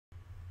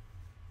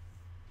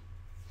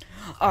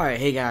Alright,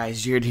 hey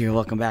guys, Jared here,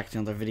 welcome back to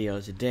another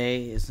video.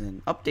 Today is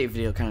an update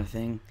video kind of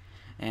thing,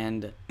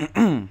 and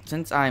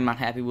since I'm on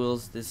Happy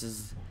Wheels, I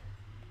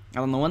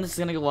don't know when this is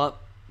going to go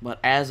up, but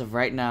as of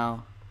right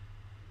now,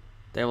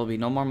 there will be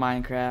no more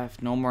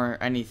Minecraft, no more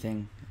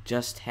anything,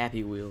 just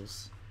Happy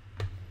Wheels.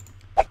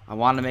 I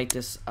want to make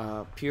this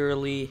a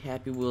purely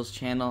Happy Wheels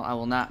channel. I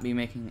will not be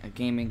making a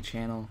gaming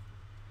channel.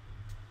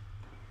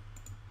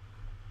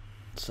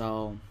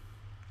 So,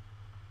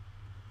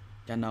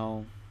 you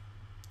know,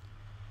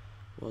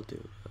 we'll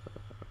do.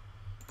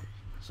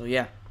 So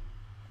yeah,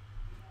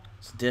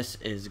 so this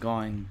is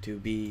going to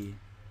be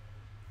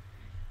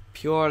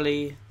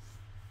purely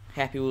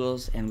Happy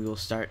Wheels, and we will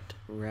start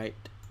right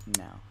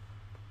now.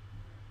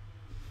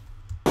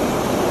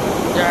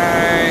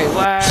 Yay!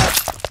 What?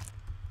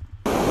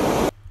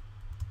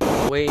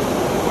 Wait!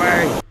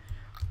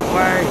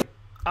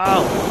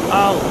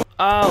 Oh!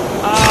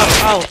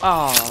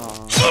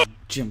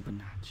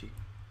 Jimbanachi.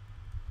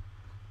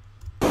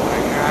 I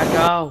gotta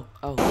go.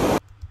 Oh.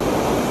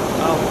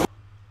 No.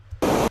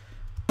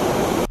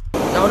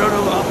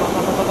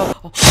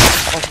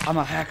 Oh, I'm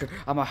a hacker.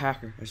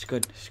 It's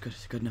good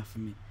enough for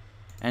me.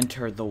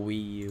 Enter the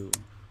Wii U.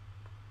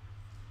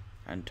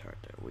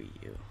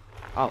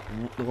 Oh,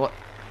 what?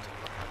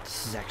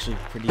 This is actually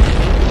pretty good.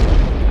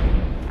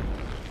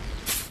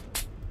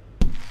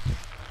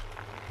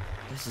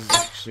 This is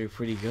actually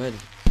pretty good.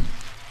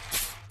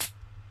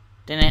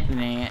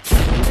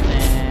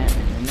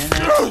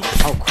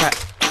 Oh, crap.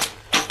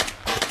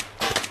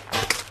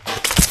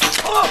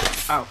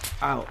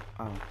 Ow.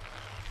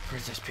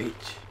 Princess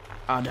Peach.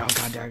 Oh, no,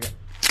 god dang it.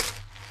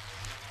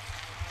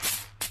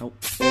 Nope.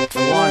 I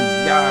won.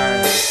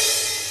 Yar.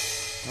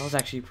 That was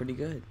actually pretty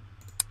good.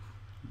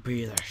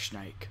 Be the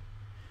snake.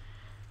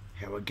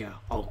 Here we go.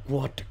 Oh,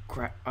 what the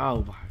crap.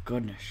 Oh, my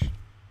goodness.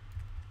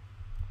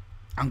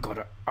 I'm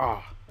gonna.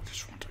 I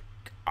just want to.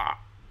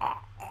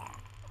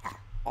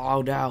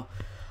 Oh, no.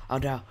 I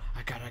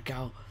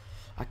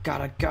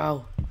gotta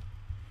go.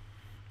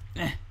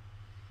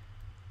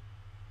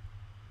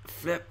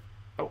 Flip.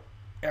 Oh,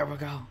 there we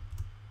go.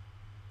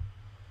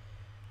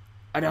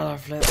 Another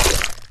flip.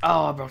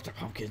 Oh, I broke the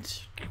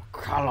pumpkins.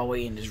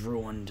 Halloween is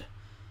ruined.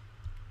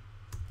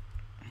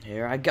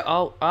 Here I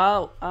go.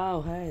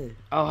 Oh, hey.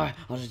 Oh,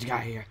 there's a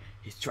guy here.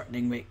 He's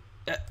threatening me.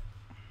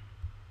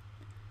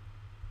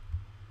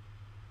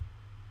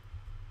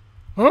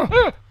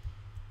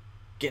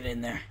 Get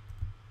in there.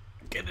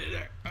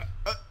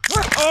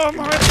 Oh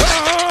my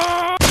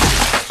god!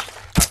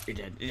 Oh, you're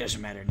dead. It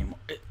doesn't matter anymore.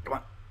 Come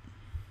on.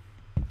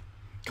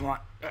 Come on.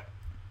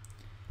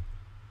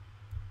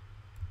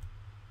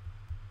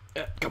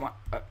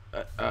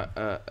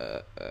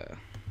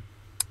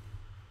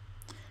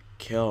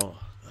 Kill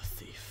the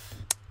thief.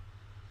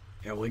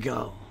 Here we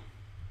go.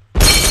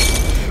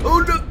 Oh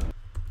no!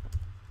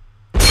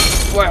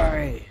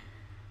 Why?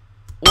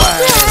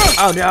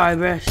 Oh no, I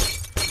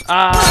missed.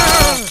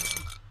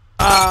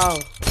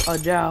 Oh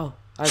no,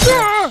 I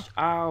missed.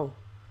 Oh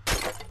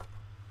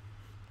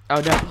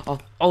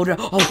no.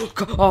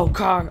 Oh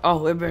car.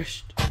 Oh, it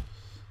missed.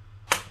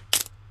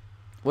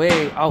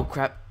 Wait. Oh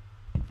crap.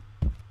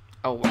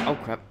 Oh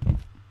crap.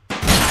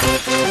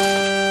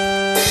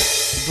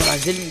 But I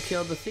didn't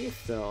kill the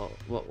thief though.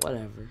 Well,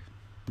 whatever.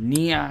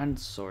 Neon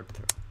sword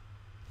throw.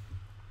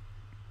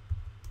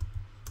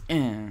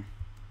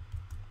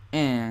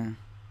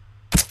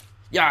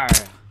 Yar.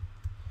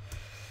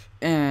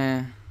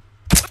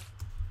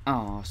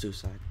 Oh,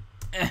 suicide.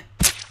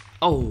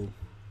 Oh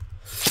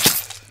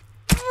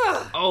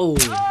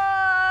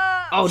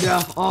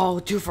no. Oh,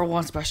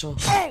 2-for-1 special.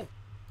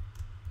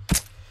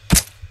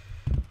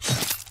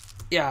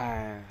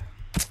 Yeah.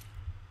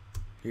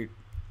 You're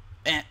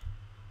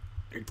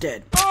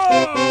dead.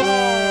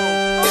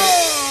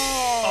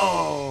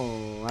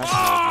 Oh, that's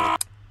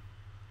awful.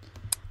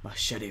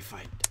 Machete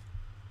fight.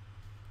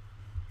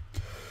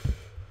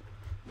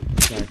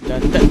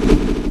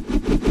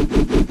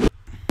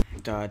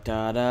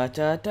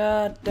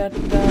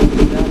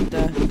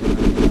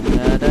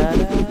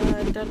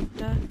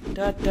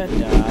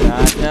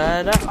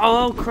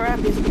 Oh crap!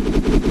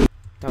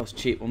 That was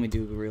cheap. Let me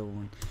do the real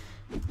one.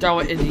 Throw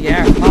it in the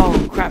air.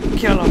 Oh crap!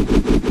 Kill him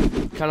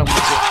with your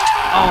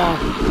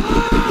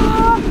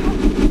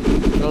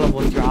Kill him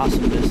with your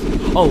awesomeness.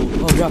 Oh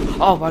god!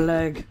 Oh, my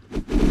leg.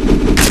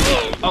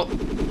 Oh,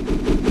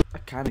 I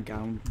kind of got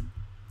him.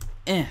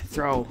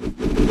 Throw.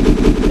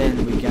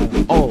 Then we got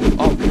him. Oh,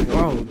 okay.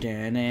 Oh,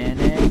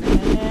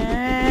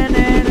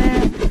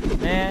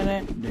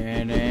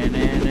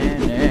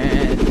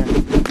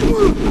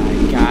 I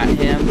got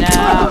him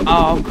now.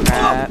 Oh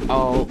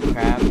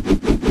crap.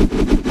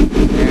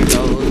 There it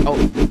goes. Oh,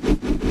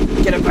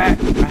 get it back.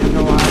 I have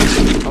no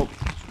eyes. Oh,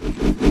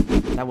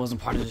 that wasn't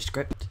part of the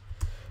script.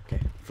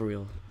 Okay, for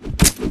real.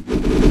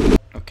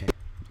 Okay,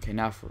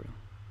 now for real.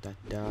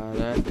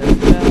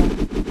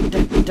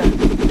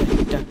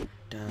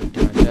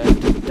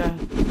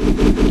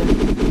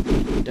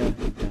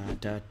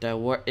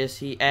 Where is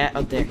he at?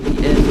 Oh, there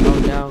he is. Oh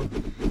no,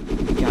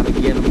 we gotta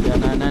get him.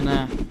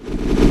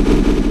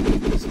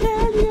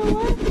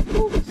 Stereo.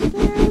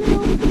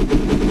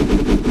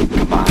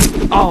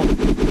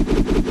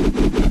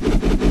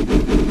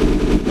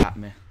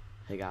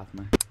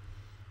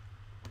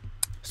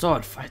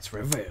 Sword fights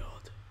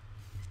revealed.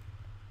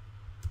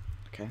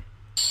 Okay.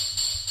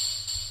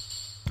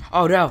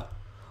 Oh no!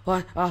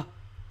 What?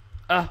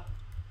 I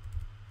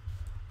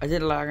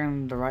did log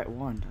on the right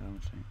one, I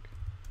don't think.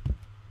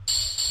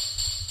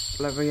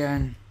 Let me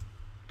in.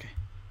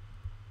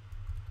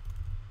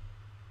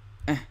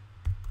 Okay.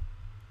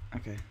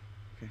 Okay.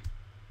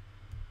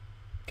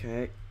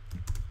 Okay.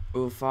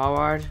 Move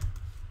forward.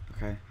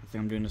 Okay, I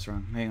think I'm doing this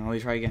wrong. Hang on, let me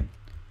try again.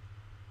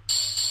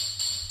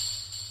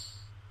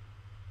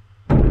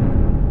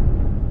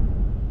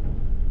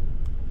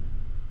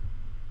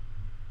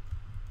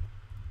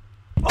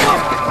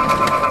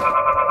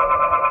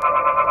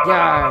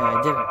 Yeah,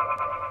 I did it.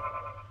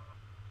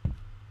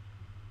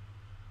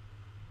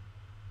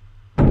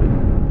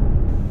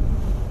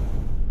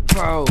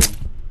 Bro.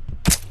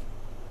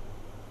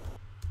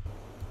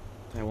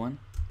 Did I win?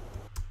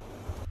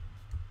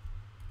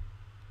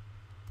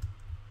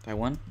 Did I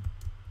win?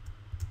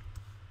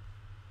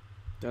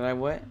 Did I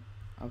what?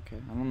 Okay,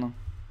 I don't know.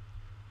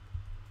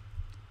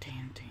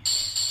 Damn.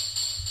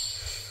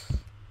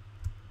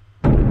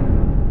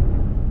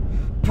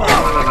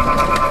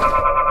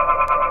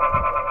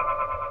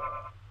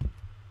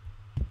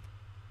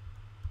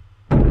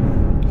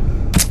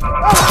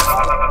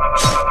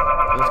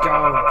 Let's go.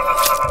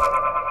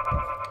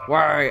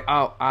 Worry.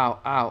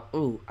 Ow.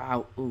 Ooh.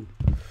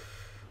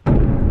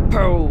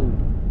 Boom.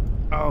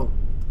 Oh,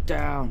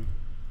 down.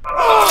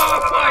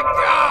 Oh my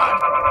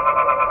god!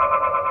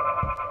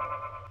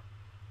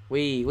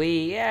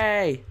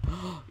 Yay!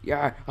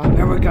 Yeah,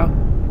 here we go.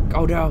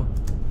 Oh no.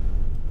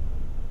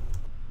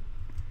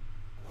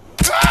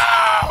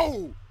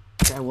 No!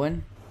 Did I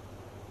win?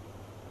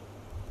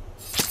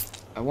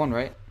 I won,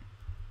 right?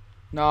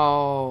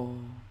 No.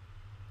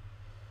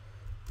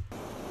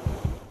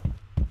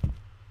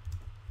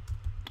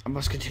 I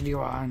must continue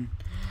on.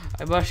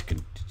 I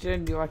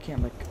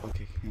can't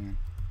okay, hang on.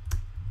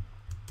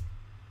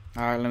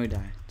 Alright, let me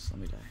die. Just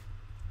let me die.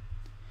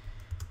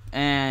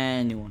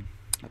 And new one.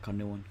 I call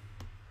new one.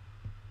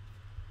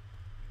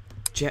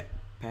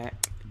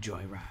 Jetpack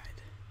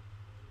Joyride.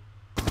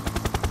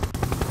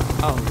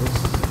 Oh, this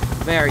is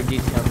very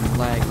detailed and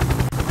lag.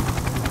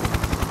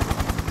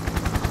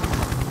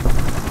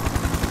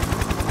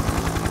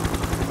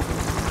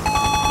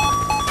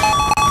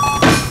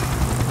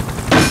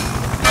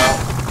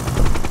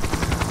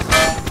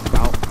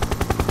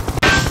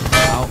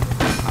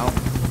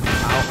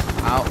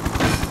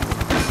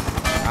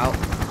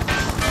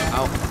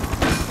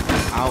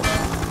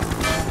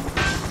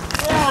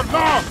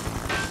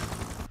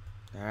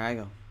 There I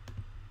go.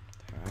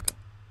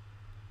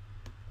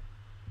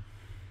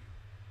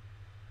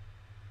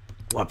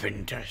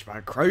 Weapon test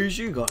by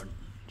Crazy Guns.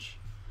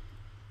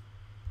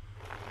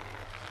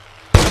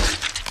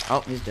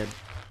 Oh, he's dead.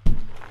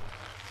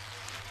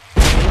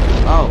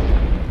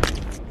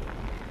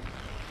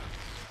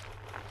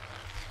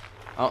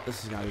 Oh,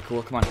 this is gotta be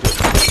cool. Come on.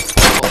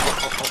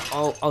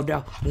 Oh,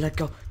 no. Let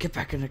go. Get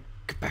back in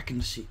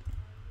the seat.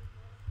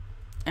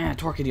 And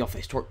torque in your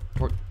face. Torque.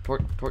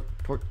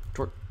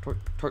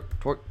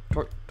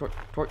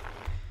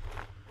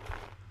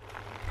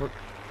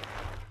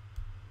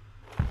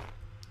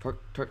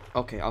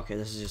 Okay,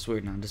 this is just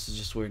weird now.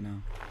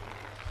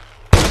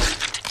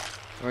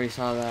 Already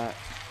saw that.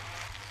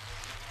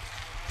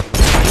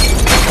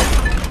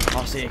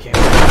 I'll see you,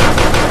 Kevin.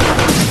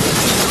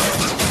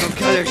 Don't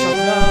kill yourself,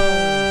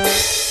 no!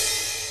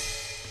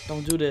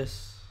 Don't do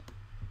this.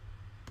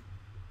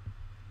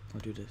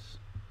 Don't do this.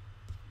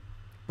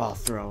 Ball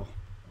throw.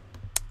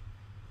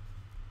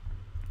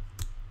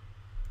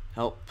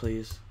 Help,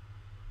 please.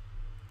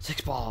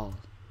 6 balls.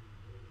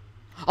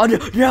 Oh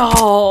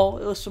no!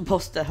 It was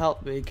supposed to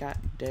help me. God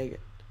dang it.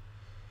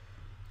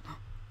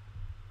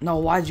 No,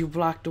 why'd you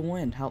block the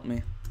win? Help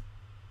me.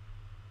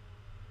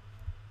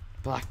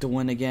 Block the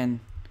win again.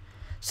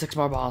 6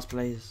 more balls,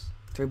 please.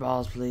 3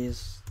 balls,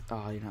 please.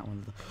 Oh, you're not one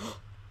of them.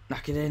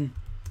 Knock it in.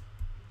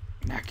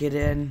 Knock it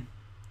in.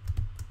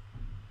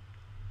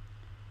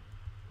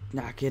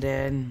 Knock it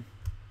in.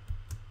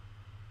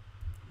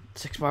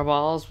 6 more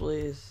balls,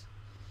 please.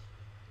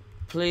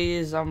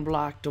 Please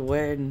unblock the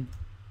win.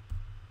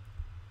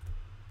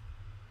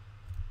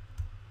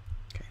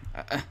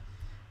 Okay.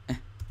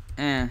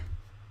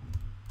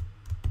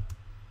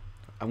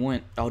 I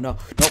went. Oh no.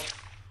 Nope.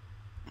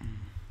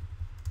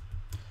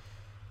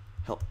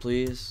 Help,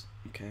 please.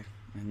 Okay.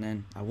 And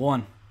then I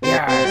won.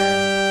 Yeah.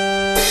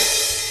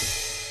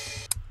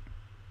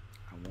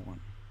 I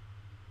won.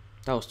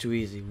 That was too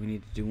easy. We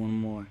need to do one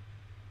more.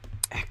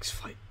 X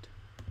fight.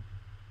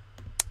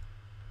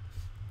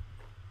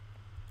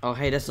 Oh,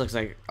 hey, this looks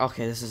like.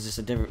 Okay, this is just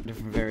a different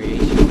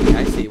variation. Okay,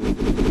 I see.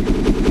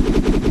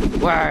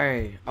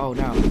 Why? Oh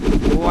no.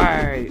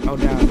 Why? Oh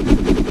no.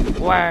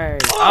 Why?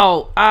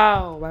 Oh,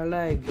 ow, my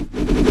leg.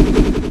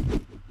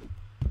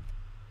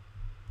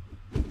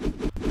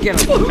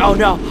 Get him. Oh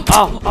no.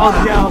 Oh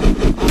no.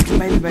 Oh,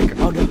 tomato maker.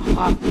 Oh no.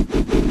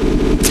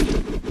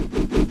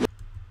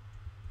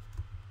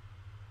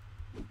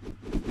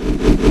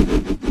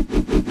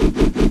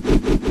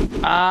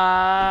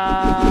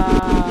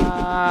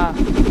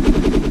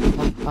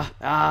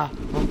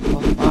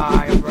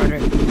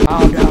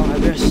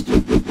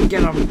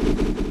 Get him.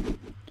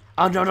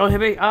 Oh, no, don't hit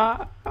me.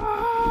 Oh,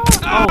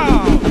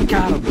 I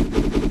got him.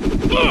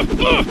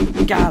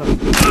 Got him.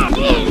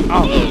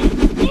 Oh.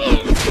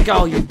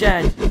 Go, you're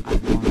dead. I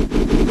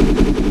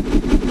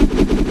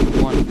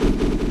won.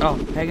 Oh,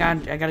 hang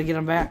on. I gotta get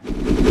him back.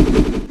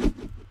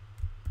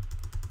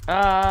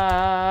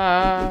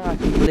 I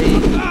can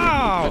bleed.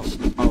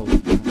 Oh,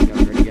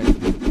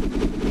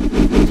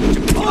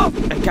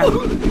 I got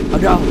hurt again. I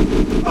got him.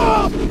 Oh,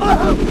 no.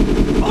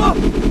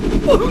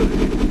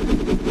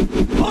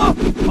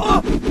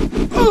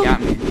 Got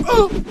me.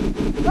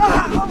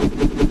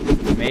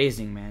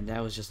 Amazing, man.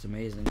 That was just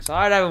amazing. So,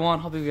 alright, everyone.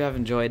 Hope you have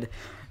enjoyed.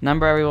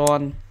 Remember,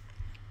 everyone,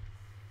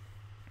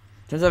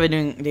 since I've been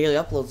doing daily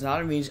uploads now,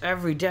 it means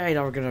every day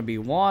now we're gonna be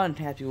one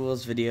Happy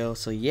Wheels video.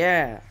 So,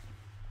 yeah.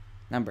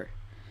 Number.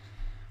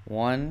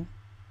 One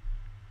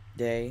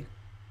day,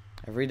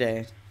 every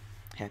day,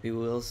 Happy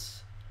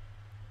Wheels.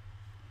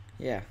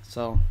 Yeah,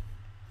 so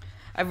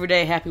every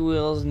day Happy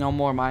Wheels, no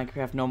more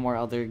Minecraft, no more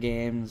other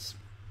games.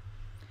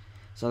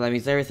 So that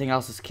means everything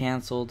else is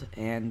canceled,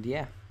 and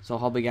yeah. So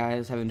hope you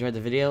guys have enjoyed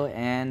the video,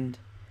 and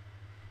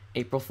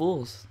April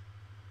Fools.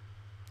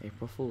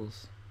 April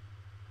Fools.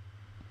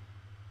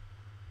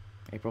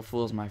 April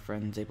Fools, my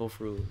friends. April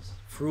Fools.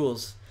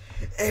 Fools.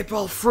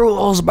 April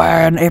Fools,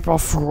 man. April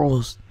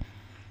Fools.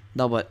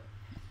 No, but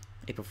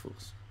April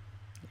Fools.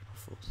 April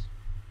Fools.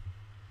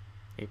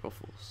 April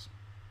Fools.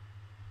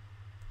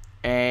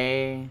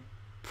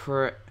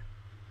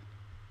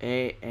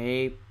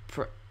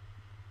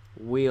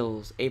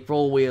 Wheels.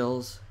 April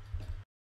Wheels.